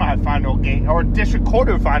district semifinal game, or district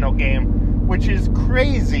quarterfinal game, which is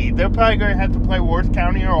crazy. They're probably going to have to play Worth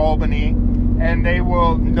County or Albany, and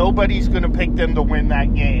nobody's going to pick them to win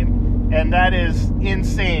that game. And that is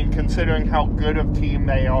insane considering how good of a team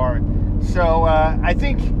they are. So I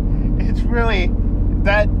think it's really,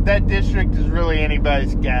 that district is really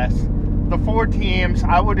anybody's guess. The 4 teams,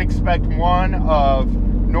 I would expect one of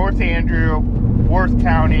North Andrew, Worth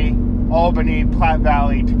County, Albany, Platte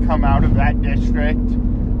Valley to come out of that district.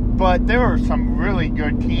 But there are some really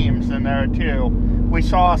good teams in there too. We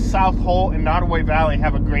saw South Holt and Nottoway Valley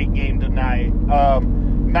have a great game tonight.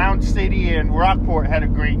 Mount City and Rockport had a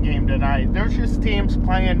great game tonight. There's just teams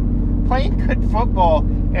playing good football,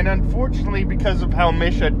 and unfortunately, because of how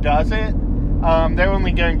MIAA does it, they're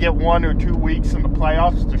only going to get 1 or 2 weeks in the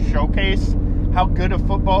playoffs to showcase how good of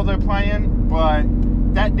football they're playing. But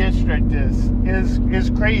that district is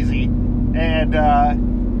crazy, and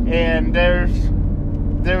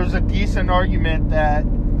there's a decent argument that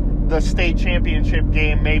the state championship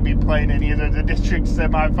game may be played in either the district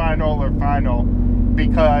semifinal or final,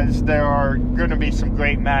 because there are going to be some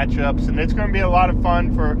great matchups, and it's going to be a lot of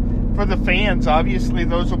fun for the fans. Obviously,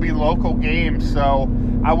 those will be local games, so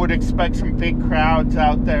I would expect some big crowds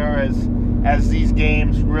out there as these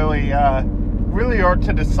games really are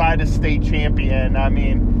to decide a state champion.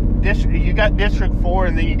 You got District 4,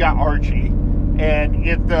 and then you got Archie, and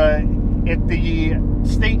if the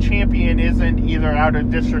state champion isn't either out of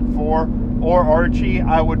District 4 or Archie,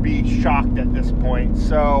 I would be shocked at this point.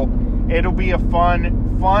 So it'll be a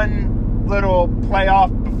fun little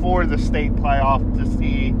playoff before the state playoff to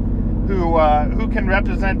see who can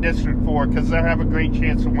represent District 4, because they have a great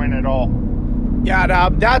chance to win it all. Yeah,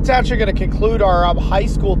 that's actually going to conclude our high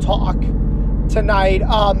school talk tonight.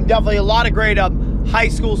 Definitely a lot of great high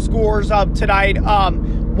school scores tonight.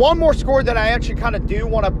 One more score that I actually kind of do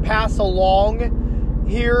want to pass along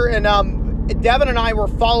here, and Devin and I were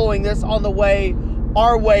following this on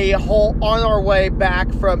our way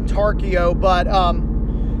back from Tarkio, but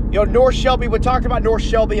North Shelby, we talked about North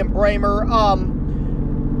Shelby and Bramer.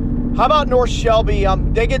 How about North Shelby?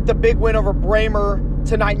 They get the big win over Bramer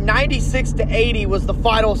tonight. 96-80 was the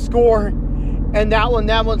final score, and that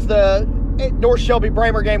was the North Shelby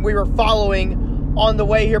Bramer game we were following on the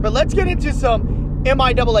way here. But let's get into some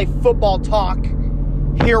MIAA football talk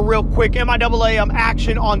here real quick. MIAA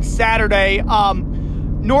action on Saturday.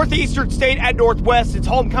 Northeastern State at Northwest. It's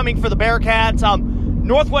homecoming for the Bearcats.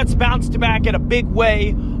 Northwest bounced back in a big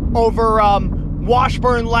way over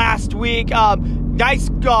Washburn last week. Nice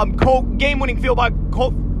game-winning field goal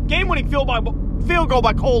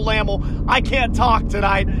by Cole Lamel. I can't talk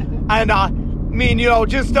tonight. And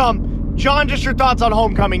John, just your thoughts on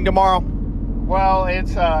homecoming tomorrow. Well,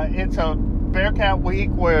 it's a Bearcat week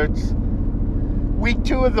where it's week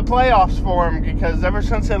 2 of the playoffs for them, because ever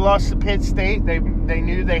since they lost to Pitt State, they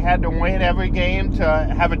knew they had to win every game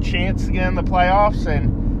to have a chance to get in the playoffs,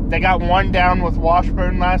 and they got one down with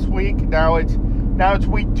Washburn last week. Now it's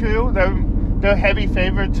week 2. They're heavy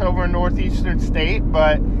favorites over Northeastern State,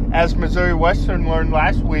 but as Missouri Western learned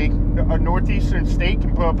last week, Northeastern State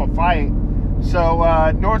can put up a fight.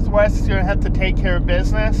 So Northwest is going to have to take care of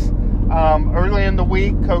business. Early in the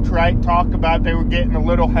week, Coach Wright talked about they were getting a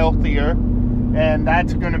little healthier, and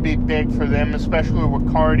that's going to be big for them, especially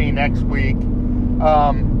with Cardi next week.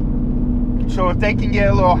 So if they can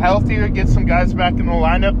get a little healthier, get some guys back in the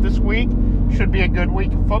lineup this week, should be a good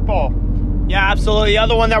week of football. Yeah, absolutely. The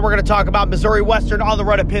other one that we're going to talk about, Missouri Western on the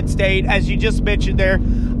road to Pitt State, as you just mentioned there.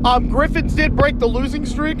 Griffins did break the losing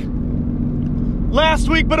streak last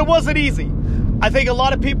week, but it wasn't easy. I think a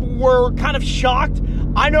lot of people were kind of shocked.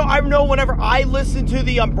 I know whenever I listen to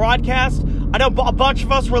the broadcast, I know a bunch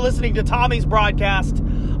of us were listening to Tommy's broadcast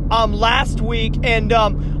last week, and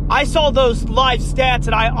I saw those live stats,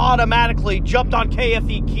 and I automatically jumped on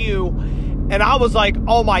KFEQ and I was like,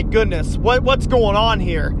 oh my goodness, what's going on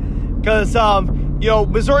here? Because,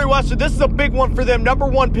 Missouri Western, this is a big one for them. Number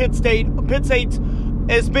one, Pitt State. Pitt State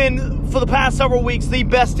has been, for the past several weeks, the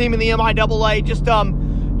best team in the MIAA. Just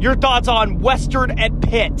your thoughts on Western at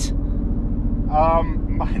Pitt?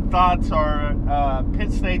 My thoughts are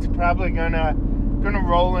Pitt State's probably gonna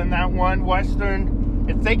roll in that one. Western,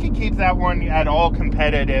 if they can keep that one at all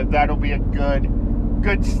competitive, that'll be a good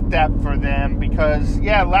step for them. Because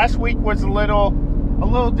last week was a little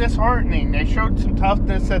disheartening. They showed some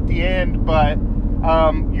toughness at the end, but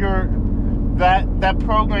that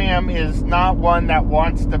program is not one that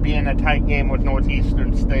wants to be in a tight game with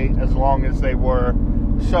Northeastern State as long as they were.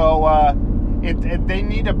 So they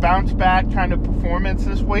need a bounce back kind of performance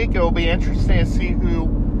this week. It will be interesting to see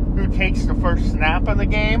who takes the first snap of the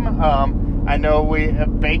game. I know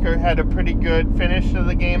Baker had a pretty good finish of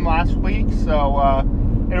the game last week, so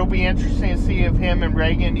it'll be interesting to see if him and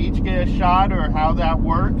Reagan each get a shot or how that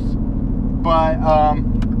works. But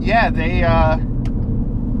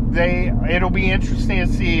it'll be interesting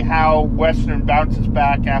to see how Western bounces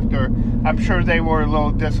back after. I'm sure they were a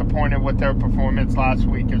little disappointed with their performance last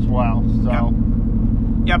week as well. So,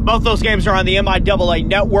 yeah, both those games are on the MIAA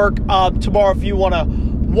network tomorrow if you want to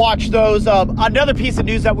watch those. Another piece of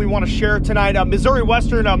news that we want to share tonight: Missouri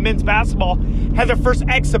Western men's basketball had their first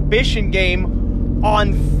exhibition game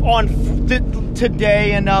on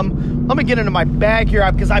today, and let me get into my bag here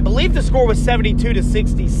because I believe the score was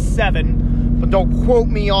 72-67. But don't quote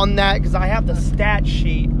me on that because I have the stat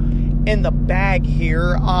sheet in the bag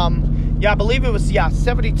here. I believe it was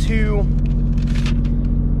 72.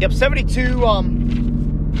 Yep, 72.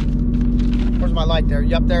 Where's my light there?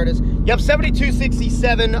 Yep, there it is. Yep,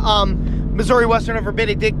 72-67. Missouri Western over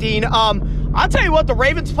Benedictine. I'll tell you what, the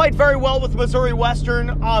Ravens played very well with Missouri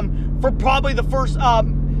Western for probably the first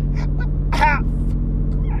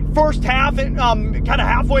half and kind of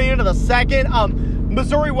halfway into the second.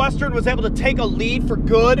 Missouri Western was able to take a lead for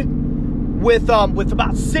good with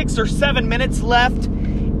about 6 or 7 minutes left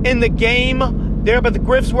in the game there, but the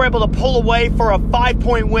Griffs were able to pull away for a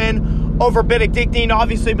 5-point win over Benedictine.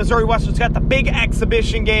 Obviously, Missouri Western's got the big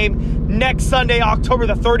exhibition game next Sunday, October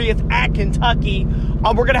the 30th at Kentucky.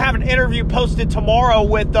 We're going to have an interview posted tomorrow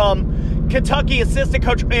with Kentucky assistant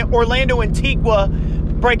coach Orlando Antigua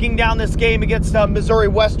breaking down this game against Missouri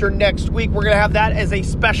Western next week. We're going to have that as a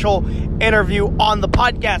special interview on the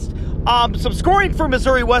podcast. Some scoring for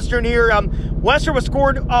Missouri Western here. Western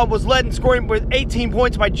was led in scoring with 18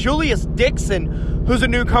 points by Julius Dixon, who's a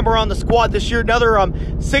newcomer on the squad this year. Another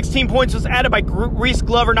 16 points was added by Reese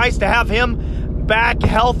Glover. Nice to have him back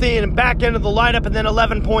healthy and back into the lineup. And then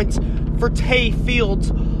 11 points for Tay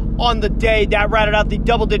Fields on the day. That rounded out the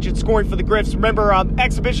double-digit scoring for the Griffs. Remember,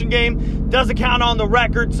 exhibition game doesn't count on the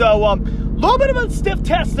record, so a little bit of a stiff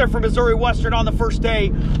test there for Missouri Western on the first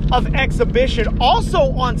day of exhibition.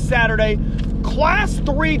 Also on Saturday, Class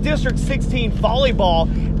 3 District 16 volleyball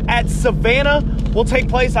at Savannah will take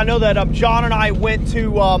place. I know that John and I went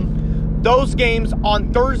to those games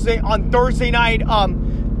on Thursday night.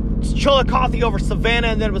 Chillicothe over Savannah,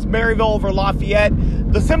 and then it was Maryville over Lafayette.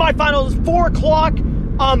 The semifinal is 4 o'clock.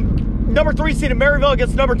 Number 3 seeded Maryville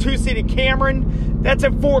against number 2 seeded Cameron. That's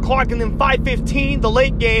at 4 o'clock, and then 5:15, the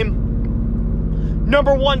late game.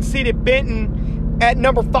 Number 1 seeded Benton at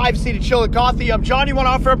number 5 seeded Chillicothe. John, you want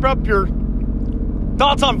to offer up your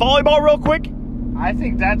thoughts on volleyball real quick? I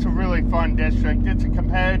think that's a really fun district. It's a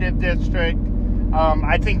competitive district.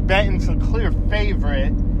 I think Benton's a clear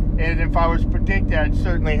favorite, and if I was predicting, I'd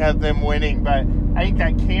certainly have them winning. But I think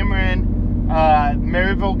that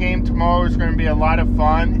Maryville game tomorrow is going to be a lot of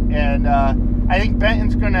fun, and I think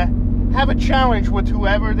Benton's going to have a challenge with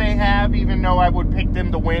whoever they have, even though I would pick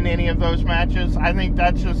them to win any of those matches. I think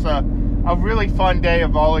that's just a really fun day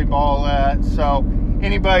of volleyball. So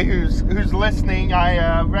anybody who's listening,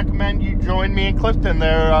 I recommend you join me in Clifton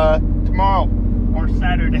there tomorrow or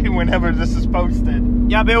Saturday, whenever this is posted.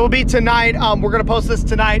 Yep, it will be tonight. We're going to post this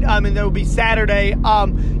tonight, and it will be Saturday.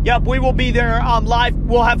 Yep, we will be there live.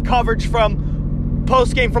 We'll have coverage from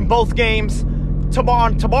post-game from both games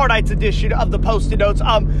tomorrow night's edition of the Posted Notes.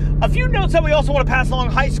 A few notes that we also want to pass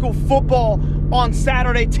along. High school football on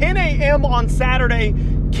Saturday, 10 a.m. on Saturday.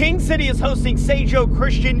 King City is hosting St. Joe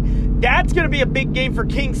Christian. That's going to be a big game for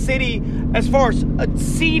King City as far as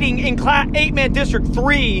seeding in 8-man District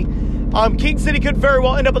 3. King City could very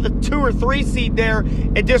well end up with a 2 or 3 seed there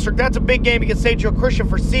in district. That's a big game against St. Joe Christian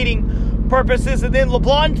for seeding purposes. And then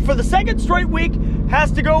LeBlanc, for the second straight week,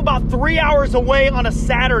 has to go about 3 hours away on a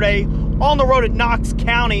Saturday on the road at Knox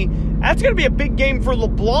County. That's going to be a big game for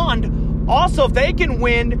LeBlanc. Also, if they can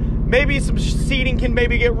win, maybe some seeding can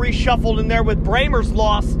maybe get reshuffled in there with Bramer's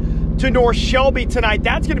loss to North Shelby tonight.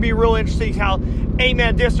 That's going to be real interesting how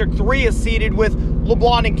 8-man District 3 is seated with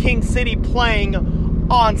LeBlanc and King City playing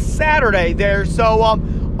on Saturday there. So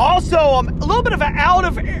also a little bit of an out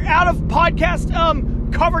of podcast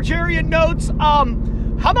coverage area notes.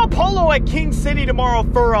 How about polo at King City tomorrow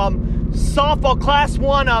for softball Class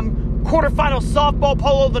 1 quarterfinal softball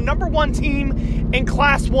polo, the number 1 team in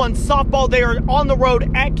Class 1 softball. They are on the road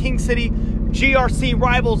at King City, GRC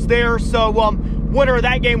rivals there. So winner of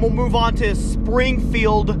that game will move on to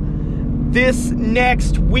Springfield this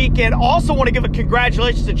next weekend. Also want to give a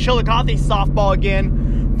congratulations to Chillicothe softball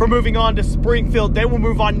again for moving on to Springfield. They will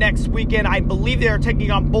move on next weekend. I believe they are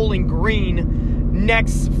taking on Bowling Green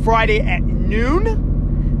next Friday at noon.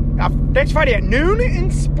 Next Friday at noon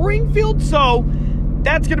in Springfield. So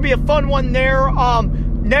that's going to be a fun one there.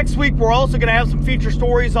 Next week, we're also going to have some feature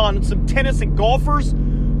stories on some tennis and golfers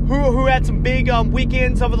who had some big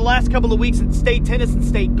weekends over the last couple of weeks in state tennis and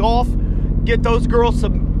state golf. Get those girls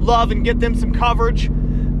some love and get them some coverage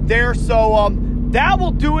there. So that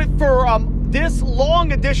will do it for this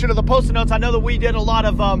long edition of the Post-it Notes. I know that we did a lot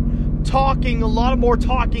of talking, a lot more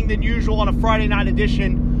talking than usual on a Friday night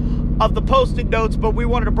edition of the Post-it Notes, but we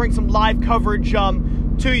wanted to bring some live coverage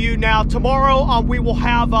to you now. Tomorrow we will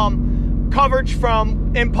have coverage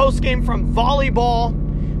in post-game from volleyball.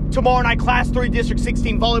 Tomorrow night, Class 3 District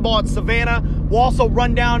 16 volleyball at Savannah. We'll also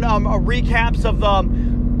run down recaps of the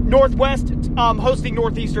Northwest hosting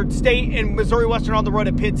Northeastern State and Missouri Western on the road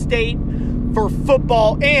at Pitt State for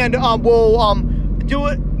football. And we'll do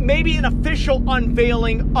it maybe an official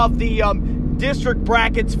unveiling of the district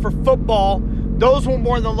brackets for football. Those will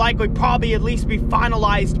more than likely probably at least be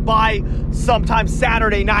finalized by sometime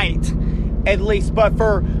Saturday night, at least. But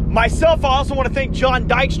for myself, I also want to thank John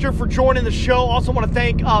Dykstra for joining the show. Also want to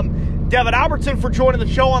thank Devin Albertson for joining the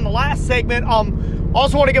show on the last segment.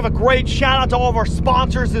 Also want to give a great shout out to all of our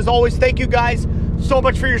sponsors. As always, thank you guys so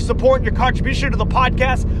much for your support and your contribution to the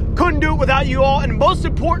podcast. Couldn't do it without you all. And most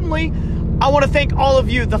importantly, I want to thank all of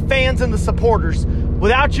you, the fans and the supporters.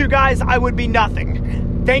 Without you guys, I would be nothing.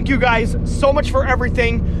 Thank you guys so much for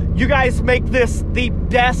everything. You guys make this the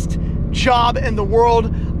best job in the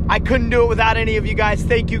world. I couldn't do it without any of you guys.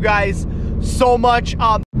 Thank you guys so much.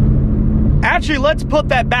 Actually, let's put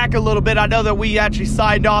that back a little bit. I know that we actually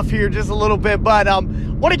signed off here just a little bit, but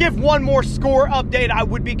want to give one more score update. I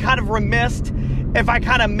would be kind of remiss if I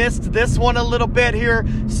kind of missed this one a little bit here.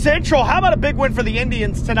 Central, how about a big win for the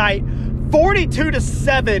Indians tonight?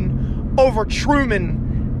 42-7 over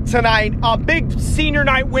Truman tonight. A big senior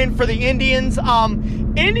night win for the Indians.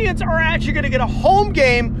 Indians are actually going to get a home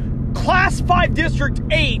game, Class 5 District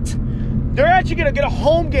 8. They're actually going to get a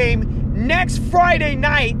home game next Friday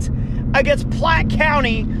night against Platte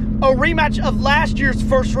County, a rematch of last year's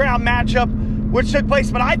first round matchup, which took place.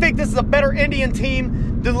 But I think this is a better Indian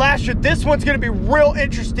team than last year. This one's going to be real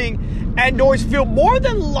interesting at Noyes Field. More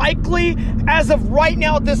than likely, as of right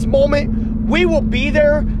now at this moment, we will be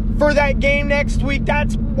there for that game next week.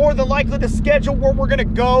 That's more than likely the schedule where we're going to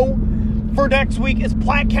go for next week is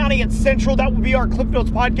Platte County and Central. That will be our Cliff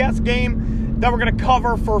Notes podcast game that we're going to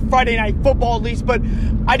cover for Friday Night Football at least. But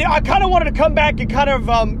I kind of wanted to come back and kind of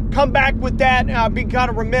come back with that. Being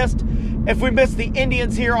kind of remiss if we missed the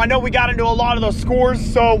Indians here. I know we got into a lot of those scores,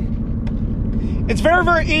 so it's very,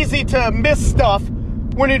 very easy to miss stuff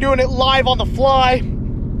when you're doing it live on the fly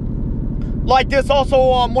like this. Also,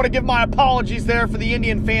 want to give my apologies there for the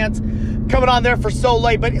Indian fans coming on there for so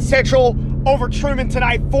late. But Central over Truman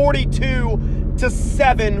tonight,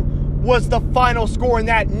 42-7 was the final score in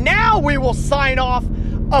that. Now we will sign off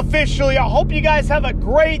officially. I hope you guys have a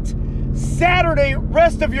great Saturday,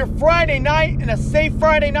 rest of your Friday night, and a safe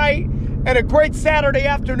Friday night, and a great Saturday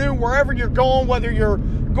afternoon wherever you're going, whether you're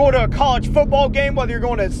going to a college football game, whether you're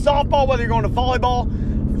going to softball, whether you're going to volleyball,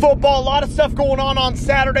 football, a lot of stuff going on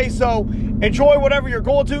Saturday. So enjoy whatever you're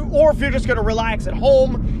going to, or if you're just going to relax at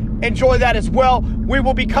home, enjoy that as well. We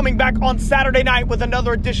will be coming back on Saturday night with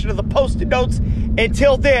another edition of the Post-it Notes.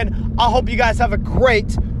 Until then, I hope you guys have a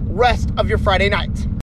great rest of your Friday night.